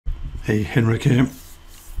Hey, Henrik here.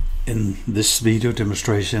 In this video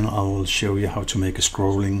demonstration I will show you how to make a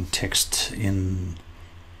scrolling text in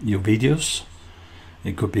your videos.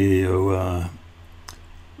 It could be a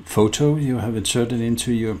photo you have inserted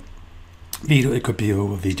into your video, it could be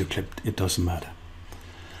over video clip, it doesn't matter.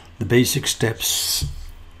 The basic steps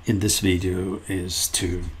in this video is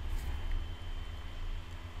to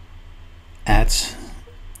add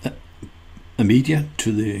a media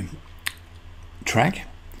to the track,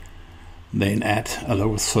 then add a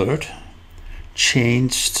lower third,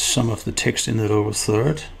 change some of the text in the lower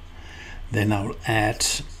third, then I'll add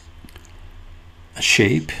a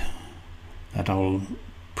shape that I'll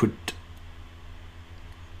put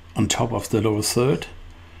on top of the lower third,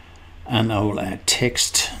 and I will add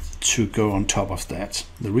text to go on top of that.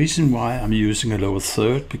 The reason why I'm using a lower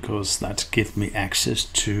third, because that gives me access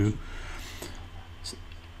to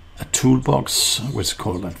a toolbox which is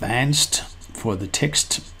called advanced for the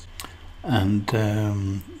text, and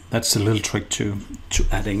that's a little trick to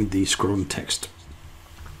adding the scrolling text.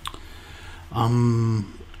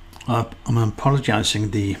 I'm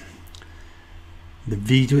apologizing, the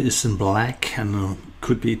video is in black and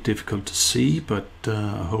could be difficult to see, but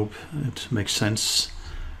I hope it makes sense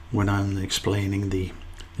when I'm explaining the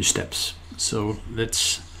steps. So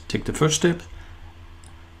let's take the first step,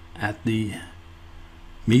 add the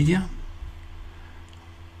media,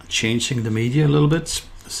 changing the media a little bit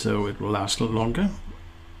so it will last a little longer.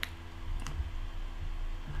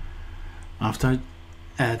 After I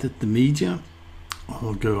added the media,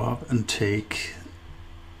 I'll go up and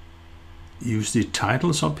use the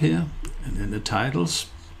titles up here, and in the titles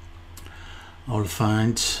I'll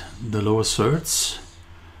find the lower thirds,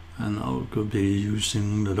 and I'll go be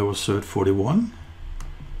using the lower third 41.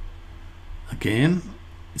 Again,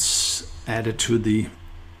 it's added to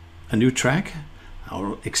a new track.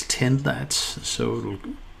 I'll extend that so it'll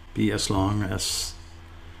be as long as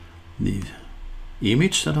the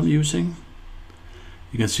image that I'm using.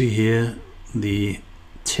 You can see here the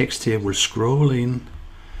text here will scroll in.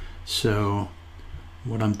 So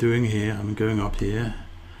what I'm doing here, I'm going up here,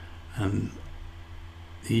 and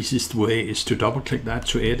the easiest way is to double click that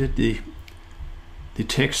to edit the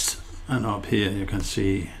text, and up here you can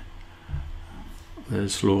see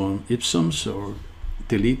there's lorem ipsum, so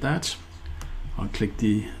delete that. I'll click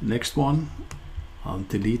the next one, I'll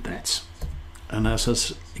delete that. And as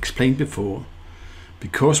I explained before,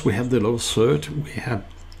 because we have the lower third, we have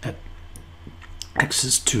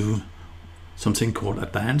access to something called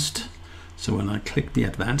advanced. So when I click the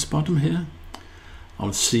advanced button here,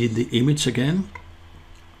 I'll see the image again,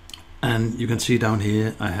 and you can see down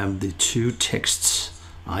here I have the two text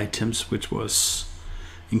items which was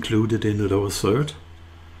included in the lower third.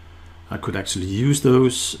 I could actually use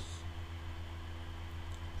those,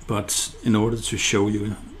 but in order to show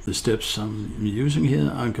you the steps I'm using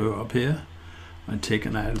here, I go up here, I take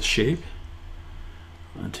an add shape,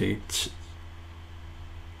 I take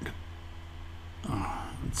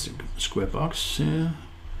it's a square box here,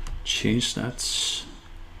 change that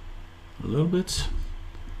a little bit,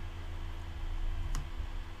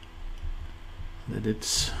 let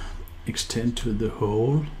it extend to the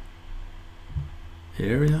whole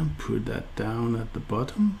area, put that down at the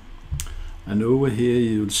bottom, and over here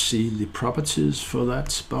you'll see the properties for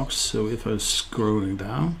that box. So if I'm scrolling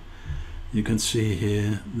down, you can see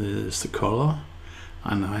here there's the color,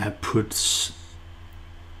 and I have put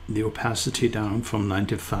the opacity down from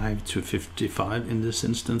 95 to 55 in this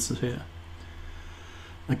instance here.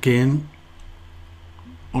 Again,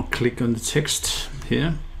 I'll click on the text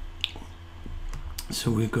here, so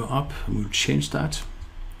we go up and we'll change that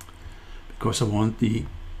because I want the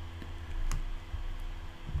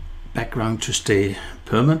background to stay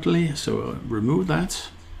permanently, so I'll remove that,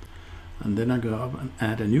 and then I go up and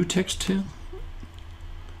add a new text here.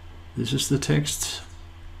 This is the text.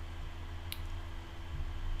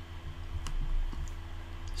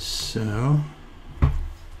 So I'll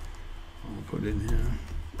put in here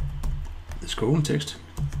the scrolling text.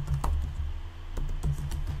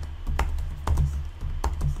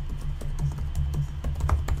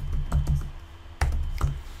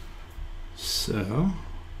 So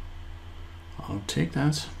I'll take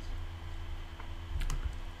that,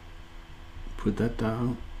 put that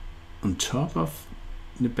down on top of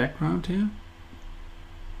the background here,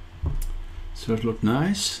 so it looks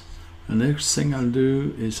nice. The next thing I'll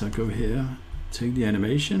do is I go here, take the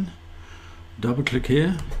animation, double click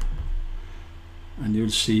here, and you'll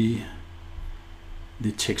see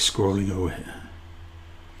the text scrolling over here.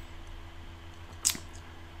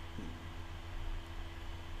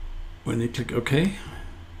 When you click OK,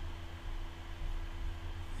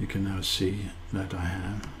 you can now see that I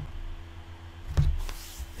have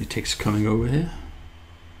the text coming over here.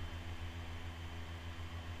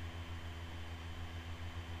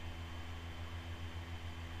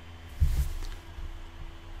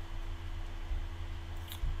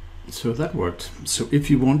 So that worked. So if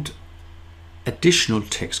you want additional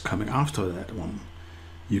text coming after that one,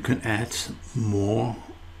 you can add more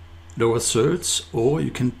lower thirds, or you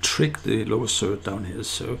can trick the lower third down here.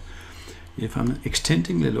 So if I'm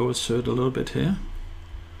extending the lower third a little bit here,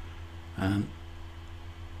 and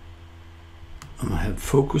I'm gonna have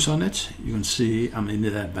focus on it, you can see I'm in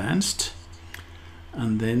the advanced,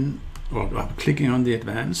 and then I'm clicking on the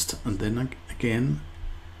advanced, and then again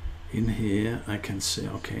in here I can say,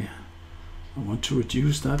 okay, I want to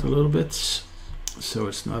reduce that a little bit so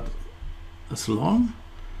it's not as long,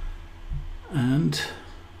 and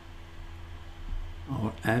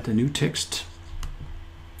I'll add a new text.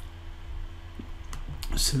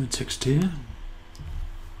 So the text here.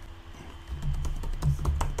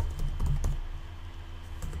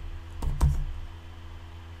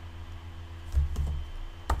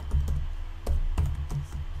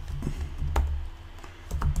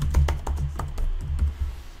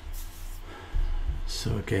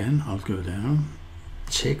 So again, I'll go down,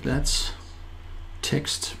 take that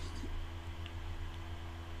text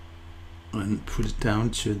and put it down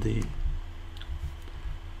to the,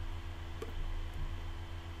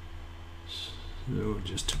 so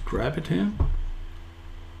just to grab it here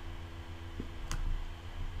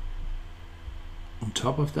on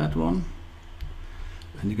top of that one,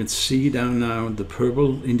 and you can see down now the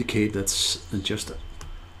purple indicate that's just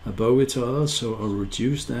above each other, so I'll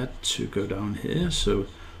reduce that to go down here. So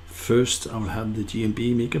first I'll have the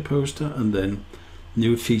GMB Mega Poster, and then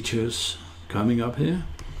new features coming up here,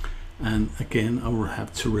 and again I will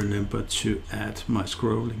have to remember to add my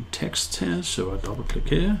scrolling text here. So I double click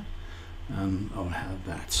here and I'll have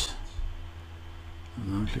that,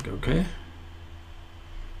 and I'll click OK,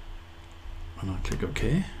 and I'll click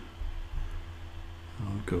OK.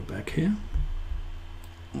 I'll go back here.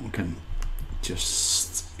 I can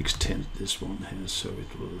just extend this one here so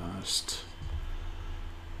it will last.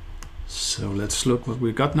 So let's look what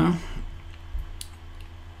we got now.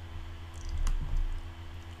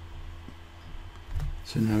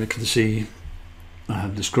 So now we can see I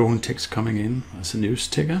have the scrolling text coming in as a news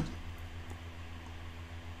ticker.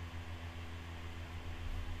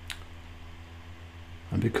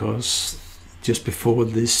 And because just before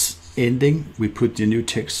this ending we put the new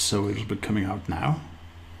text, so it'll be coming out now.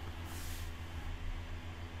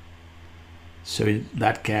 So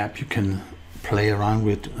that gap you can play around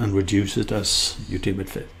with and reduce it as you deem it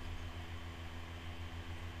fit.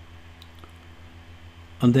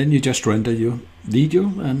 And then you just render your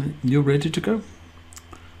video and you're ready to go.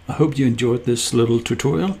 I hope you enjoyed this little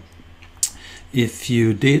tutorial. If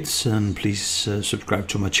you did, then please subscribe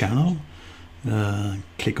to my channel.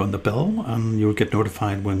 Click on the bell and you'll get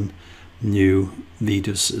notified when new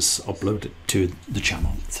videos is uploaded to the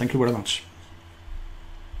channel. Thank you very much.